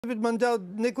David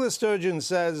Mundell, Nicola Sturgeon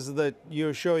says that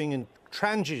you're showing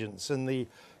intransigence in the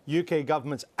UK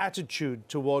government's attitude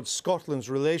towards Scotland's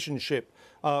relationship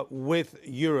with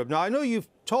Europe. Now, I know you've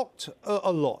talked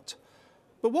a lot,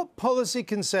 but what policy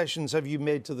concessions have you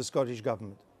made to the Scottish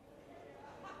government?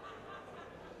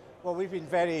 Well, we've been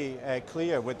very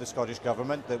clear with the Scottish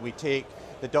Government that we take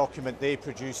the document they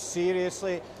produce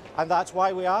seriously, and that's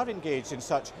why we are engaged in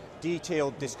such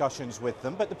detailed discussions with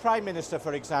them. But the Prime Minister,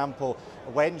 for example,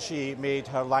 when she made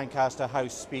her Lancaster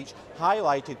House speech,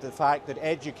 highlighted the fact that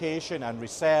education and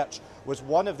research was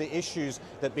one of the issues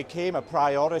that became a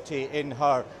priority in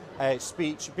her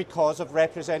speech because of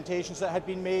representations that had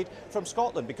been made from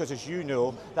Scotland, because as you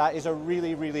know, that is a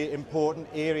really, really important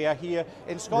area here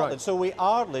in Scotland. Right. So we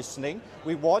are listening.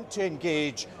 We want to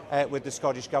engage with the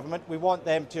Scottish Government. We want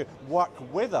them to work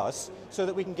with us so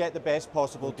that we can get the best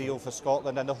possible deal for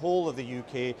Scotland and the whole of the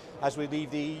UK as we leave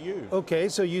the EU. OK,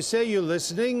 so you say you're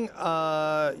listening,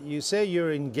 you say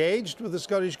you're engaged with the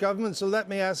Scottish Government, so let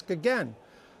me ask again.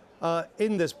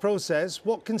 In this process,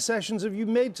 what concessions have you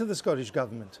made to the Scottish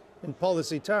Government in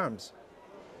policy terms?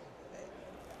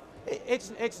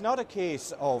 It's not a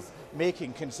case of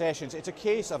making concessions, it's a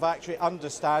case of actually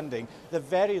understanding the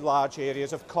very large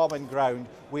areas of common ground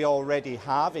we already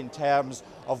have in terms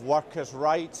of workers'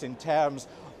 rights, in terms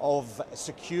of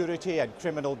security and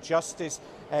criminal justice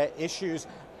issues,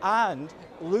 and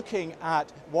looking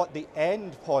at what the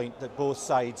end point that both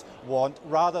sides want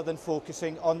rather than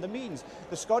focusing on the means.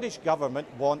 The Scottish Government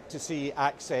want to see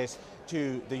access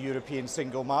to the European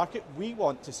single market. We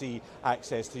want to see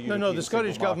access to European No, the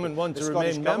Scottish Government want to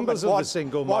remain members of the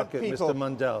single market, Mr.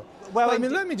 Mundell. Well, I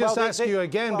mean, let me just ask you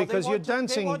again, because you're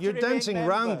dancing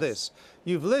around this.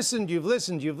 You've listened,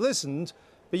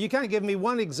 but you can't give me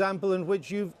one example in which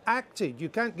you've acted. You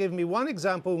can't give me one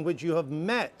example in which you have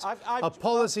met a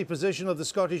policy position of the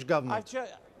Scottish Government.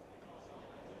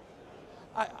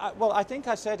 Well, I think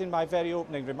I said in my very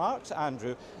opening remarks,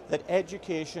 Andrew, that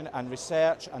education and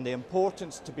research and the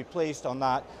importance to be placed on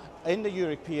that in the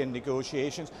European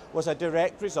negotiations was a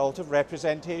direct result of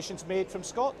representations made from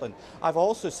Scotland. I've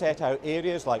also set out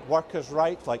areas like workers'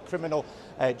 rights, like criminal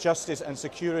justice and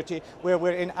security, where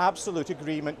we're in absolute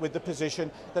agreement with the position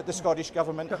that the Scottish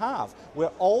Government have.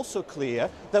 We're also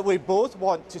clear that we both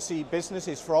want to see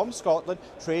businesses from Scotland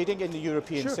trading in the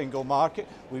European single market.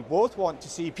 We both want to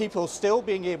see people still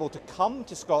being able to come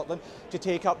to Scotland to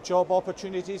take up job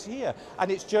opportunities here.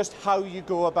 And it's just how you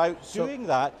go about doing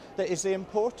that that is the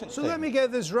important thing. So let me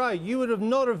get this right. You would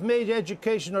not have made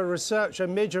education or research a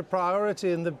major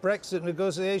priority in the BrExit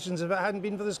negotiations if it hadn't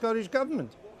been for the Scottish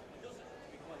Government?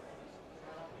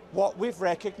 What we've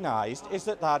recognised is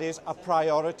that that is a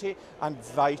priority and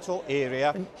vital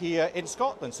area here in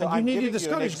Scotland. So I'm giving you the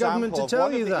Scottish Government to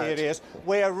tell you that. Areas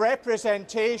where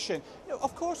representation,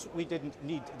 of course, we didn't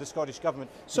need the Scottish Government.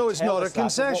 So it's not a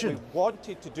concession.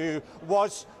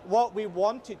 What we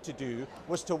wanted to do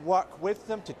was to work with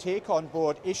them to take on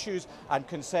board issues and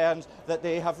concerns that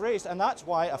they have raised, and that's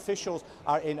why officials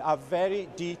are in a very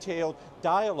detailed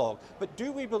dialogue. But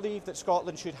do we believe that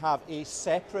Scotland should have a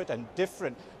separate and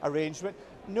different arrangement?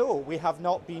 No, we have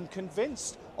not been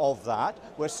convinced of that.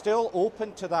 We're still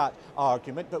open to that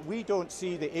argument, but we don't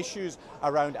see the issues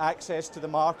around access to the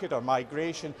market or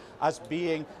migration as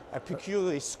being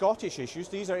peculiarly Scottish issues.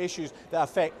 These are issues that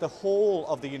affect the whole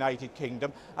of the United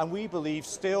Kingdom, and we believe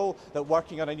still that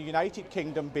working on a United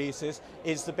Kingdom basis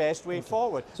is the best way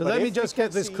forward. So let me just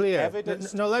get this clear.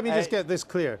 No, let me just get this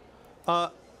clear.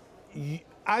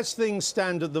 As things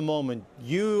stand at the moment,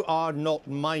 you are not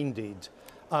minded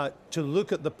to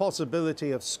look at the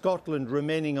possibility of Scotland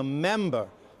remaining a member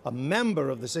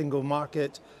of the single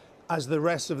market as the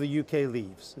rest of the UK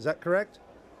leaves. Is that correct?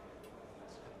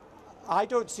 I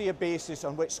don't see a basis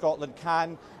on which Scotland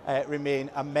can remain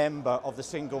a member of the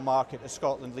single market as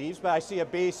Scotland leaves, but I see a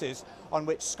basis on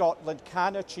which Scotland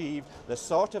can achieve the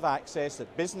sort of access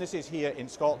that businesses here in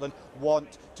Scotland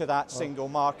want to that single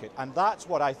market. And that's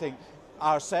what I think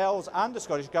ourselves and the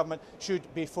Scottish Government should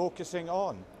be focusing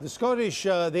on. The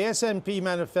SNP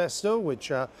manifesto,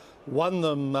 which won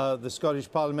them the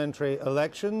Scottish parliamentary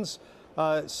elections,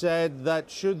 said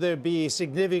that should there be a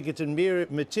significant and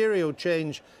material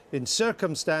change in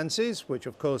circumstances, which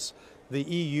of course the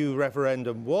EU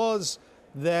referendum was,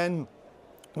 then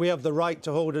we have the right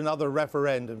to hold another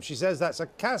referendum. She says that's a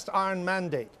cast iron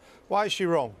mandate. Why is she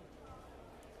wrong?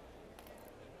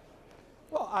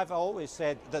 Well, I've always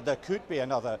said that there could be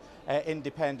another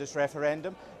independence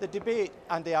referendum. The debate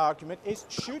and the argument is,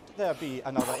 should there be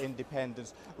another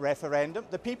independence referendum?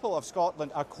 The people of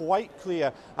Scotland are quite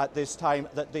clear at this time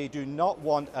that they do not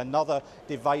want another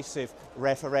divisive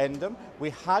referendum. We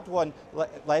had one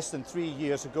less than 3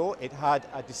 years ago. It had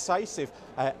a decisive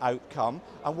outcome,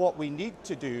 and what we need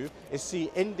to do is see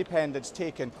independence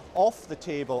taken off the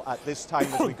table at this time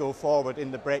as we go forward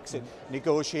in the Brexit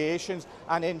negotiations,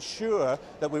 and ensure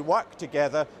that we work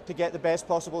together to get the best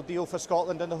possible deal for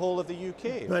Scotland and the whole of the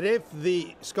UK. But if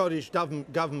the Scottish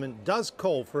government does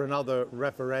call for another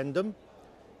referendum,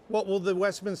 what will the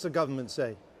Westminster government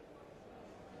say?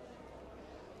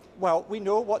 Well, we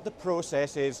know what the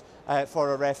process is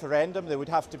for a referendum. There would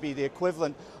have to be the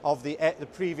equivalent of the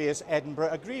previous Edinburgh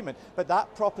Agreement, but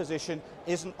that proposition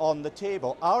isn't on the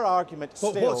table. Our argument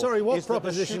still what is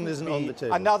proposition that there isn't shouldn't on the be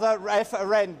table? another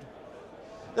referendum.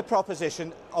 The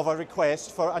proposition of a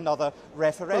request for another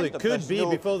referendum. Well, it could be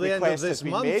before the end of this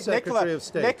month, Secretary of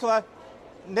State.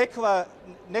 Nicola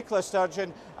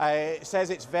Sturgeon says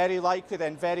it's very likely,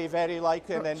 then very, very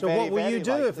likely, and then so very, what will very you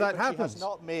do likely, if that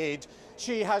happens?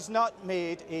 She has not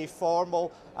made a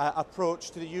formal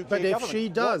approach to the UK but government. If she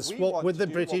does, what would the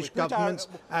British government's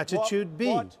attitude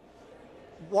be?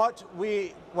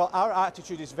 Our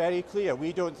attitude is very clear.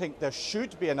 We don't think there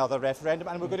should be another referendum,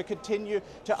 and we're going to continue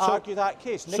to argue that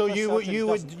case. So you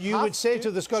would say to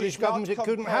the Scottish government it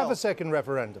couldn't have a second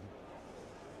referendum?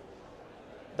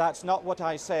 That's not what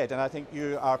I said, and I think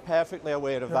you are perfectly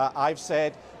aware of that. I've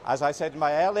said, as I said in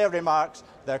my earlier remarks,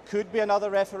 there could be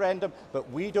another referendum, but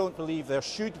we don't believe there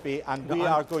should be, and we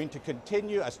are going to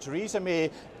continue, as Theresa May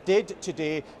did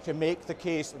today, to make the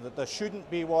case that there shouldn't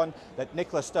be one, that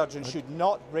Nicola Sturgeon should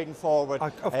not bring forward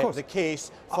the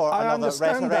case for another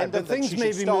referendum. But things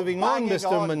may be moving on,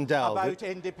 Mr. Mundell. About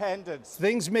independence.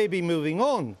 Things may be moving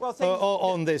on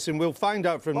on this, and we'll find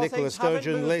out from Nicola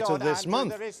Sturgeon later this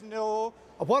month. There is no...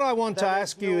 What I want to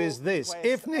ask you is this.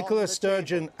 If Nicola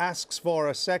Sturgeon asks for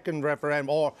a second referendum,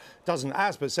 or doesn't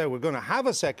ask but say we're going to have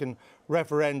a second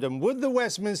referendum, would the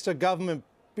Westminster government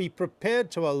be prepared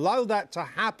to allow that to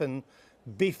happen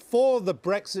before the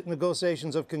Brexit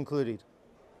negotiations have concluded?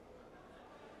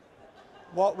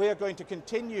 What we are going to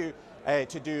continue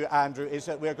to do, Andrew, is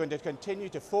that we are going to continue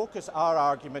to focus our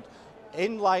argument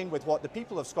in line with what the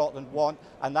people of Scotland want,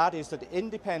 and that is that the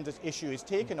independence issue is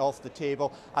taken off the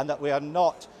table and that we are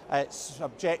not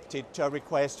subjected to a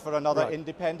request for another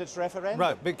independence referendum.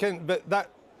 Right, but that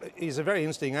is a very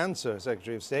interesting answer,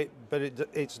 Secretary of State, but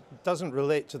it doesn't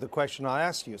relate to the question I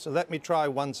asked you. So let me try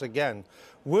once again.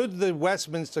 Would the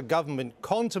Westminster government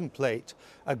contemplate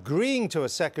agreeing to a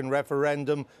second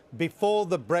referendum before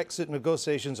the Brexit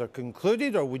negotiations are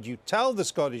concluded, or would you tell the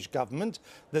Scottish government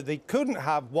that they couldn't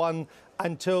have one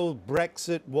until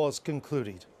Brexit was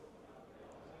concluded?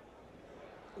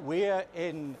 We're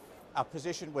in a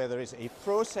position where there is a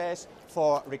process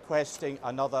for requesting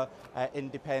another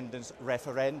independence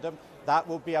referendum. That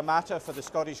will be a matter for the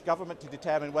Scottish Government to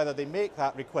determine whether they make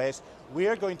that request. We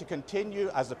are going to continue,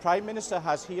 as the Prime Minister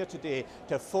has here today,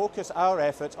 to focus our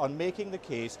efforts on making the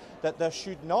case that there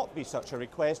should not be such a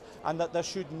request and that there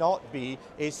should not be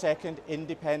a second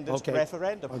independence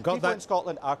referendum. People in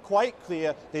Scotland are quite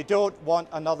clear they don't want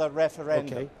another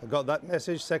referendum. Okay, I got that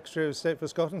message, Secretary of State for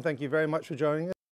Scotland. Thank you very much for joining us.